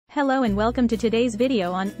Hello and welcome to today's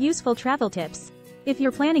video on useful travel tips. If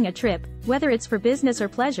you're planning a trip, whether it's for business or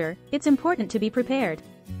pleasure, it's important to be prepared.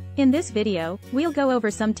 In this video, we'll go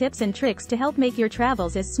over some tips and tricks to help make your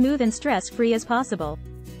travels as smooth and stress-free as possible.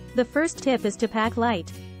 The first tip is to pack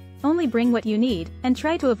light. Only bring what you need, and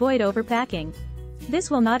try to avoid overpacking.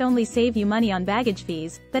 This will not only save you money on baggage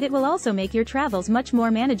fees, but it will also make your travels much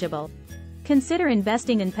more manageable. Consider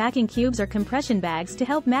investing in packing cubes or compression bags to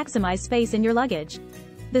help maximize space in your luggage.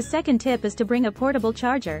 The second tip is to bring a portable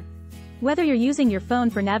charger. Whether you're using your phone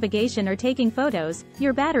for navigation or taking photos,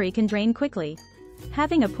 your battery can drain quickly.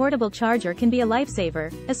 Having a portable charger can be a lifesaver,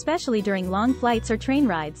 especially during long flights or train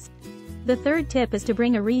rides. The third tip is to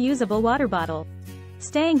bring a reusable water bottle.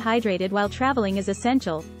 Staying hydrated while traveling is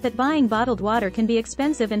essential, but buying bottled water can be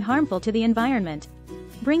expensive and harmful to the environment.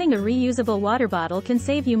 Bringing a reusable water bottle can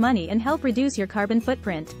save you money and help reduce your carbon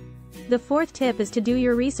footprint. The fourth tip is to do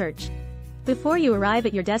your research. Before you arrive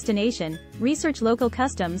at your destination, research local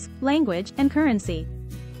customs, language, and currency.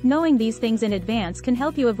 Knowing these things in advance can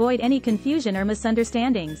help you avoid any confusion or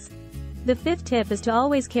misunderstandings. The fifth tip is to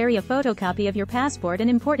always carry a photocopy of your passport and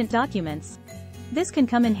important documents. This can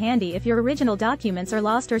come in handy if your original documents are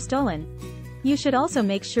lost or stolen. You should also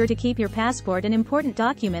make sure to keep your passport and important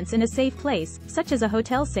documents in a safe place, such as a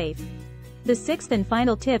hotel safe. The sixth and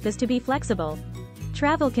final tip is to be flexible.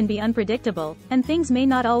 Travel can be unpredictable, and things may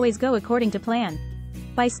not always go according to plan.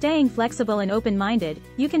 By staying flexible and open-minded,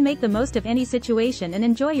 you can make the most of any situation and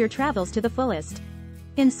enjoy your travels to the fullest.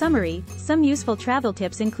 In summary, some useful travel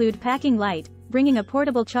tips include packing light, bringing a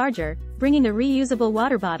portable charger, bringing a reusable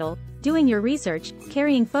water bottle, doing your research,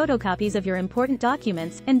 carrying photocopies of your important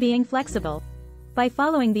documents, and being flexible. By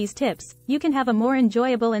following these tips, you can have a more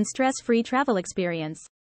enjoyable and stress-free travel experience.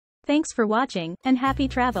 Thanks for watching, and happy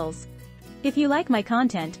travels! If you like my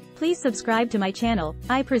content, please subscribe to my channel,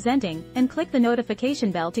 iPresenting, and click the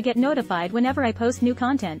notification bell to get notified whenever I post new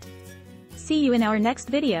content. See you in our next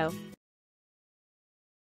video.